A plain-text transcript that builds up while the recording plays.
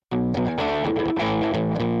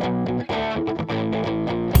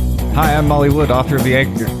Hi, I'm Molly Wood, author of the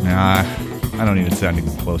Anchor. I don't even sound even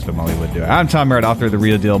close to Molly Wood, do I? I'm Tom Merritt, author of The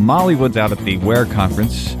Real Deal. Molly Wood's out at the Ware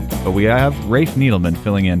Conference, but we have Rafe Needleman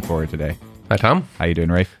filling in for her today. Hi, Tom. How you doing,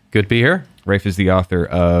 Rafe? Good to be here. Rafe is the author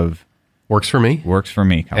of Works for Me. Works for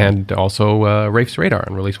Me. And also Rafe's Radar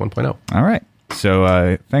on Release 1.0. All right.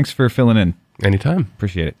 So thanks for filling in. Anytime.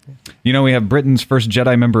 Appreciate it. You know, we have Britain's first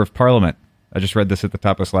Jedi member of Parliament. I just read this at the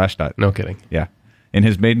top of Slashdot. No kidding. Yeah. In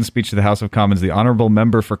his maiden speech to the House of Commons, the Honourable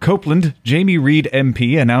Member for Copeland, Jamie Reid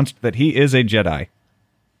MP, announced that he is a Jedi.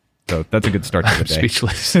 So that's a good start to the day.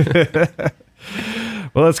 Speechless.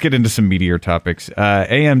 Well, let's get into some meatier topics.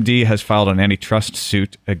 AMD has filed an antitrust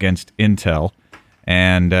suit against Intel,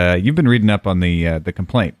 and you've been reading up on the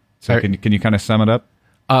complaint. So can you kind of sum it up?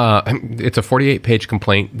 It's a 48-page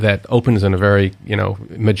complaint that opens in a very,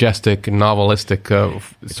 majestic, novelistic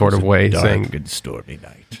sort of way, dark saying and stormy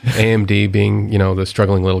night. AMD being, the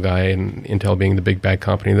struggling little guy, and Intel being the big bad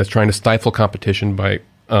company that's trying to stifle competition by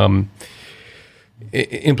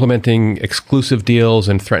implementing exclusive deals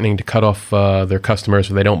and threatening to cut off their customers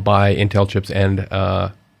if they don't buy Intel chips and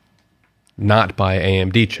not buy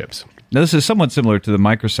AMD chips. Now, this is somewhat similar to the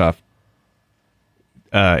Microsoft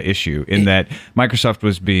issue in that Microsoft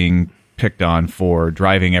was being picked on for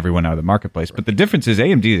driving everyone out of the marketplace. But the difference is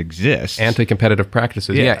AMD exists. Anti-competitive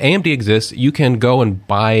practices. Yeah, AMD exists. You can go and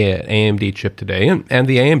buy an AMD chip today, and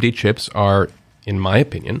the AMD chips are, in my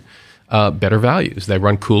opinion, better values. They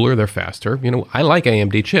run cooler, they're faster. I like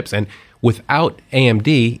AMD chips, and without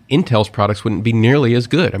AMD, Intel's products wouldn't be nearly as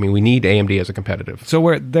good. I mean, we need AMD as a competitive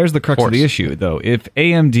So there's the crux of the issue, though. If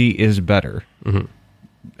AMD is better... Mm-hmm.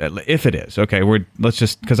 If it is, okay, let's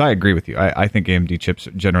just, because I agree with you. I think AMD chips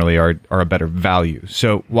generally are a better value.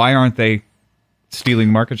 So why aren't they stealing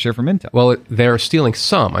market share from Intel? Well, they're stealing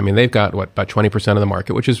some. I mean, they've got, about 20% of the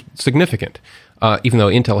market, which is significant, even though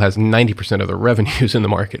Intel has 90% of the revenues in the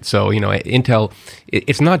market. So, Intel,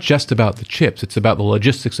 it's not just about the chips. It's about the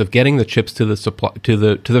logistics of getting the chips to the supply, to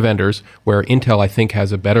the vendors, where Intel, I think,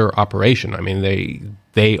 has a better operation. I mean,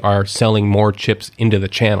 they are selling more chips into the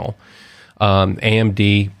channel.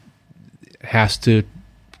 AMD has to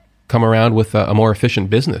come around with a more efficient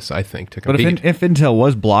business, I think, to compete. But if Intel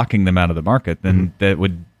was blocking them out of the market, then that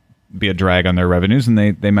would be a drag on their revenues, and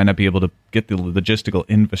they might not be able to get the logistical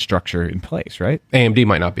infrastructure in place, right? AMD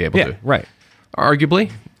might not be able to. Yeah, right.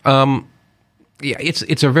 Arguably.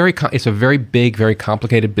 It's a very big, very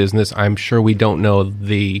complicated business. I'm sure we don't know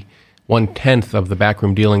the 1/10 of the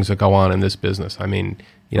backroom dealings that go on in this business. I mean...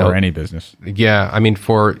 or any business. Yeah, I mean,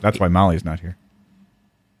 that's why Molly's not here.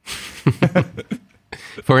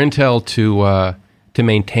 For Intel to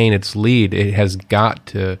maintain its lead, it has got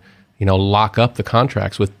to, lock up the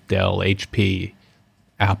contracts with Dell, HP,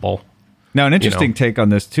 Apple. Now, an interesting take on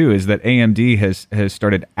this too is that AMD has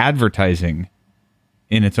started advertising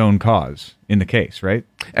in its own cause in the case, right?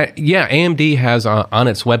 Yeah, AMD has on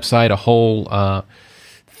its website a whole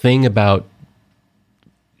thing about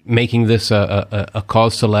making this a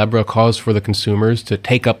cause célèbre, a cause for the consumers to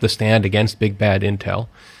take up the stand against big bad Intel.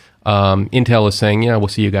 Intel is saying, we'll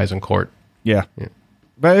see you guys in court. Yeah.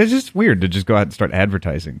 But it's just weird to just go out and start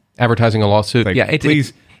advertising. Advertising a lawsuit.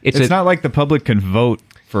 Please. It's not like the public can vote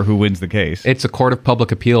for who wins the case. It's a court of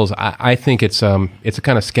public appeals. I think it's a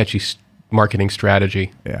kind of sketchy marketing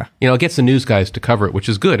strategy. Yeah. It gets the news guys to cover it, which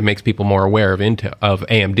is good. It makes people more aware of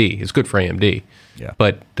AMD. It's good for AMD. Yeah.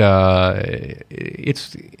 But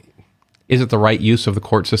is it the right use of the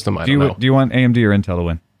court system? I don't know. Do you want AMD or Intel to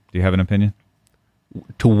win? Do you have an opinion?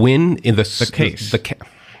 To win in the case.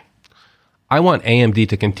 I want AMD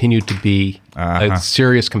to continue to be a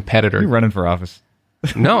serious competitor. You're running for office.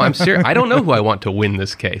 No, I'm serious. I don't know who I want to win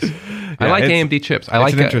this case. I like AMD chips.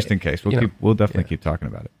 It's an interesting case. We'll definitely keep talking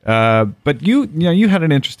about it. But you had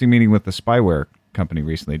an interesting meeting with the spyware company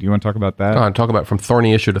recently. Do you want to talk about that? I'll talk about from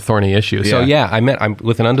thorny issue to thorny issue. Yeah. So I'm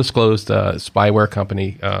with an undisclosed spyware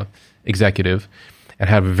company executive, and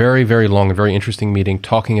had a very, very long and very interesting meeting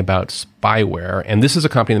talking about spyware. And this is a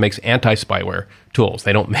company that makes anti-spyware tools.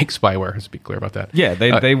 They don't make spyware. Let's be clear about that. Yeah,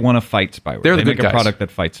 they want to fight spyware. They make a product that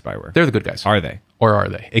fights spyware. They're the good guys. Are they? Or are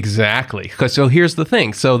they? Exactly. So here's the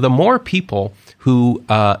thing. So the more people who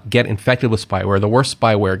get infected with spyware, the worse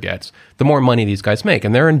spyware gets, the more money these guys make.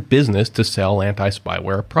 And they're in business to sell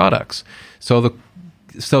anti-spyware products.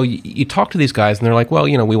 So you talk to these guys and they're like, well,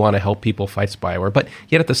 we want to help people fight spyware. But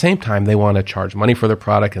yet at the same time, they want to charge money for their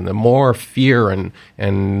product. And the more fear and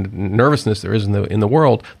nervousness there is in the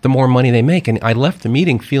world, the more money they make. And I left the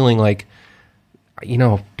meeting feeling like,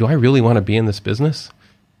 do I really want to be in this business?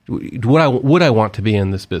 Would I want to be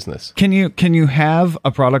in this business? Can you have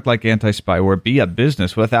a product like anti-spyware be a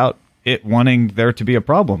business without it wanting there to be a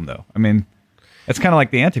problem, though? I mean, It's kind of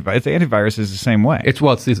like the antivirus. The antivirus is the same way. It's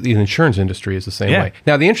the insurance industry is the same way.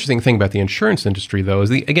 Now, the interesting thing about the insurance industry, though, is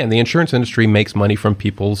the insurance industry makes money from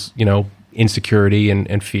people's, insecurity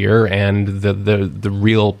and fear, and the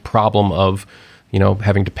real problem of,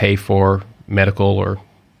 having to pay for medical or,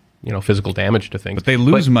 physical damage to things. But they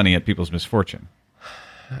lose money at people's misfortune.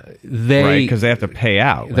 Right, because they have to pay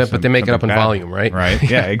out. But they make it up in volume, right? Right,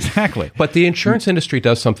 yeah, exactly. But the insurance industry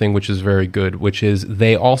does something which is very good, which is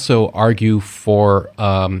they also argue for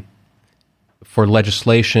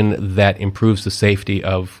legislation that improves the safety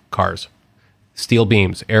of cars. Steel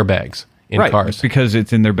beams, airbags in cars. Because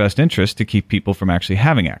it's in their best interest to keep people from actually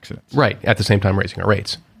having accidents. Right, at the same time raising our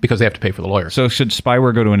rates, because they have to pay for the lawyer. So should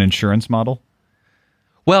spyware go to an insurance model?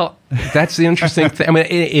 Well, that's the interesting thing. I mean,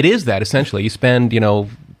 it is that, essentially. You spend, $20,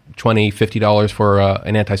 $50 for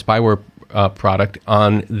an anti-spyware product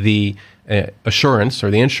on the assurance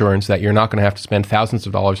or the insurance that you're not going to have to spend thousands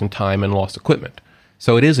of dollars in time and lost equipment.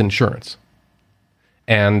 So it is insurance.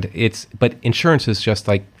 But insurance is just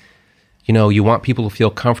like, you want people to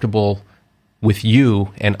feel comfortable with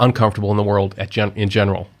you and uncomfortable in the world in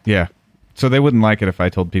general. Yeah. So they wouldn't like it if I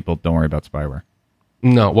told people, don't worry about spyware.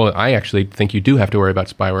 No, well, I actually think you do have to worry about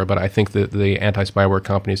spyware, but I think that the anti-spyware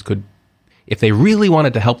companies could, if they really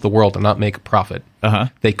wanted to help the world and not make a profit,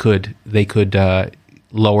 they could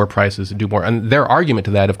lower prices and do more. And their argument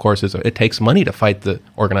to that, of course, is it takes money to fight the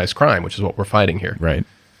organized crime, which is what we're fighting here. Right.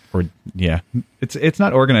 It's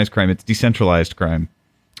not organized crime; it's decentralized crime.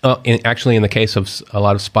 Actually, in the case of a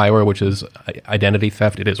lot of spyware, which is identity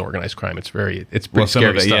theft, it is organized crime. It's pretty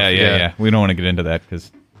scary stuff. Yeah. We don't want to get into that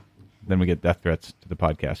because then we get death threats to the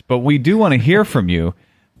podcast. But we do want to hear from you,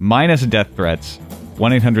 minus death threats,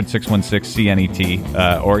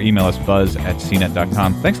 1-800-616-CNET, or email us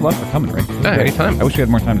buzz@cnet.com. Thanks a lot for coming, Ray. Anytime. I wish we had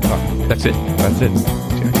more time to talk. That's it. See you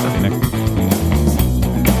next time.